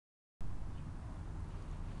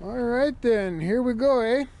Alright then, here we go,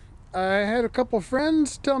 eh? I had a couple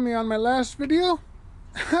friends tell me on my last video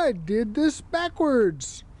I did this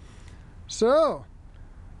backwards. So,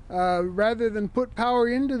 rather than put power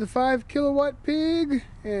into the 5 kilowatt pig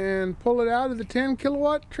and pull it out of the 10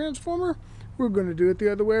 kilowatt transformer, we're going to do it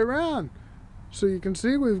the other way around. So you can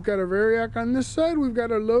see we've got our variac on this side, we've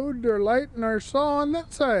got our load, our light, and our saw on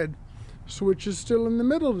that side. Switch is still in the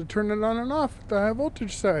middle to turn it on and off at the high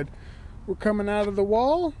voltage side. We're coming out of the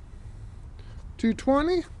wall,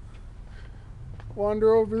 220,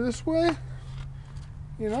 wander over this way,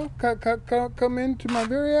 you know, come into my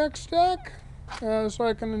variac stack so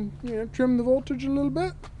I can, trim the voltage a little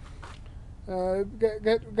bit.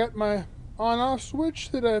 Got my on-off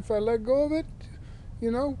switch that if I let go of it,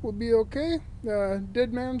 will be okay.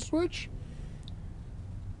 Dead man switch.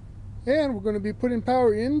 And we're going to be putting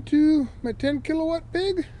power into my 10 kilowatt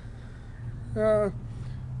pig. Come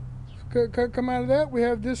out of that, we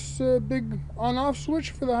have this big on-off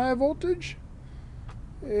switch for the high voltage,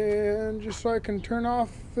 and just so I can turn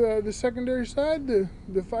off the secondary side, the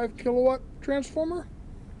 5 kilowatt transformer.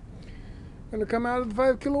 Gonna come out of the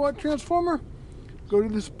 5 kilowatt transformer, go to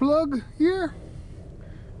this plug here,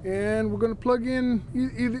 and we're gonna plug in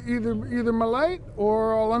either my light,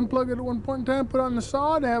 or I'll unplug it at one point in time, put on the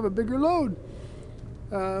saw to have a bigger load.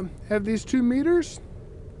 Have these 2 meters.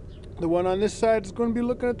 The one on this side is going to be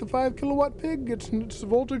looking at the 5 kilowatt pig, gets its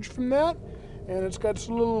voltage from that, and it's got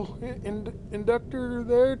a little inductor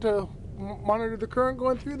there to monitor the current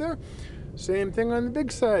going through there. Same thing on the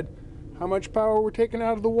big side. How much power we're taking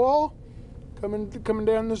out of the wall, coming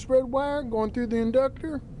down this red wire, going through the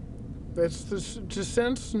inductor. That's to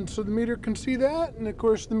sense, and so the meter can see that, and of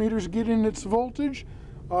course the meter's getting its voltage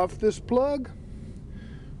off this plug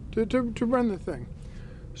to run the thing.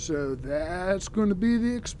 So that's going to be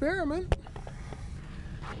the experiment,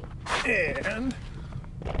 and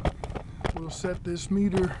we'll set this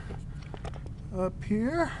meter up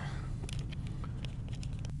here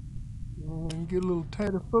and get a little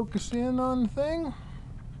tighter focus in on the thing.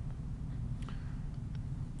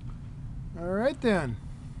 Alright then,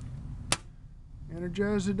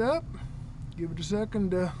 energize it up, give it a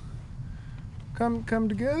second to come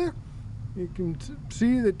together. You can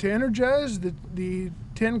see that to energize the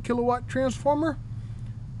 10 kilowatt transformer,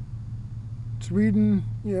 it's reading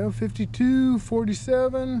 52,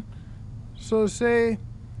 47. So say,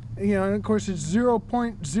 and of course it's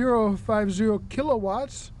 0.050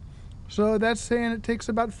 kilowatts. So that's saying it takes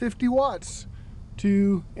about 50 watts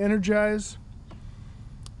to energize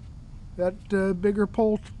that bigger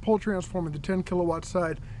pole transformer, the 10 kilowatt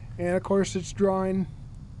side. And of course it's drawing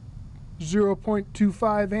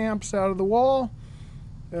 0.25 amps out of the wall.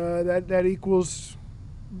 That equals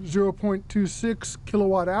 0.26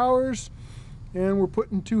 kilowatt hours, and we're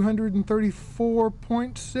putting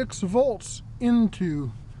 234.6 volts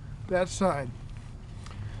into that side.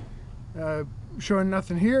 Showing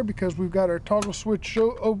nothing here because we've got our toggle switch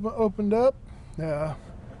opened up, so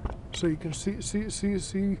you can see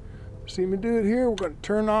me do it here. We're going to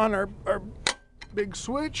turn on our big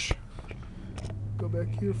switch. Go back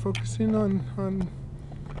here, focusing on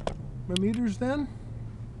my meters then.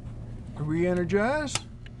 Re-energize.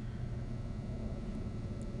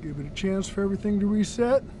 Give it a chance for everything to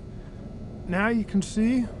reset. Now you can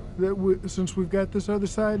see that since we've got this other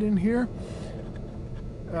side in here,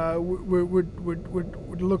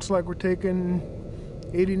 it looks like we're taking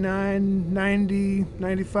 89, 90,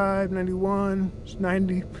 95, 91,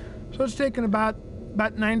 90. So it's taking about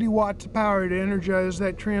 90 watts of power to energize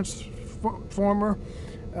that transformer,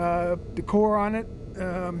 the core on it,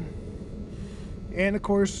 and of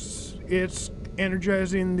course it's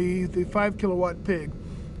energizing the 5 kilowatt pig,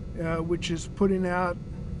 which is putting out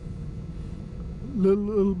a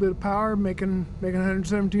little bit of power, making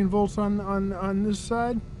 117 volts on this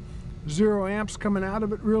side. 0 amps coming out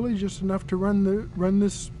of it, really just enough to run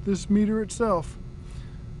this meter itself.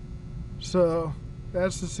 So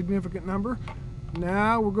that's a significant number.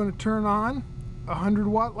 Now we're going to turn on a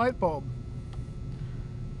 100-watt light bulb.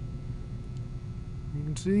 You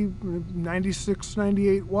can see 96,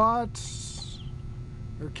 98 watts,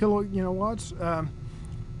 or watts,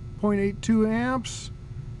 0.82 amps,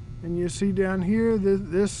 and you see down here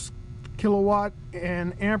this kilowatt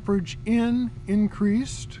and amperage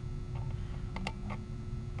increased.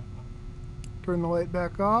 Turn the light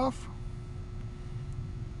back off.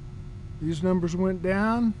 These numbers went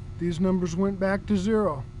down. These numbers went back to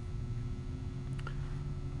 0.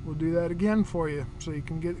 We'll do that again for you so you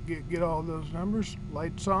can get all those numbers.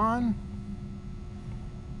 Lights on.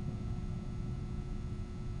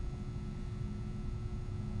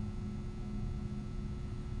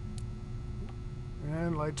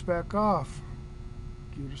 And lights back off.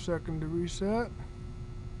 Give it a second to reset.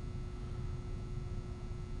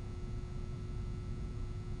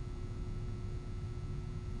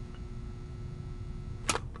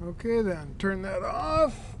 Okay then, turn that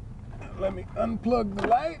off. Let me unplug the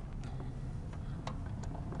light.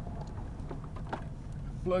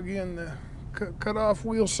 Plug in the cut-off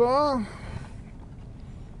wheel saw.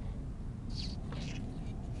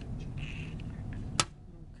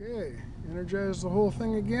 Okay, energize the whole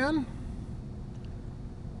thing again.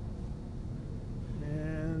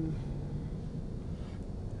 And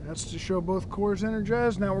that's to show both cores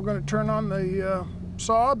energized. Now we're going to turn on the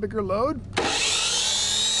saw, bigger load.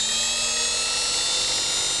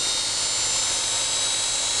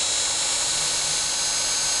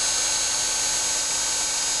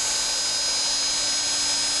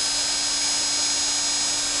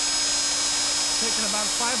 Taking about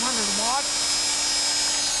 500 watts.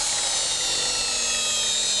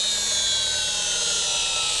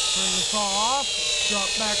 Turn the saw off, drop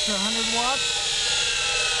back to 100 watts.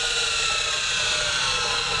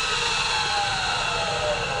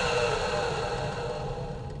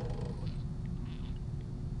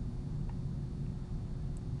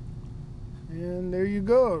 And there you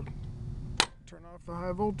go. Turn off the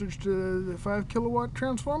high voltage to the 5 kilowatt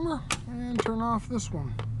transformer and turn off this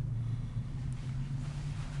one.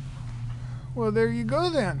 Well, there you go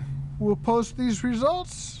then. We'll post these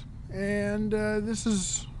results, and this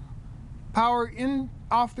is power in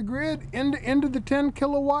off the grid into the 10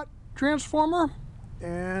 kilowatt transformer,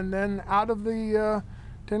 and then out of the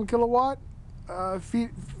 10 kilowatt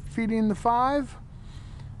feeding the 5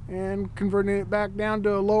 and converting it back down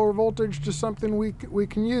to a lower voltage to something we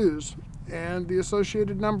can use, and the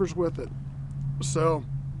associated numbers with it. So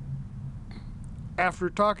after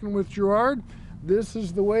talking with Gerard, this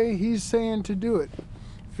is the way he's saying to do it.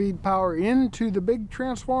 Feed power into the big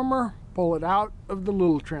transformer, pull it out of the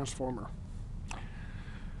little transformer.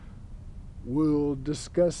 We'll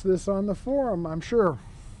discuss this on the forum, I'm sure.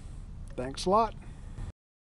 Thanks a lot.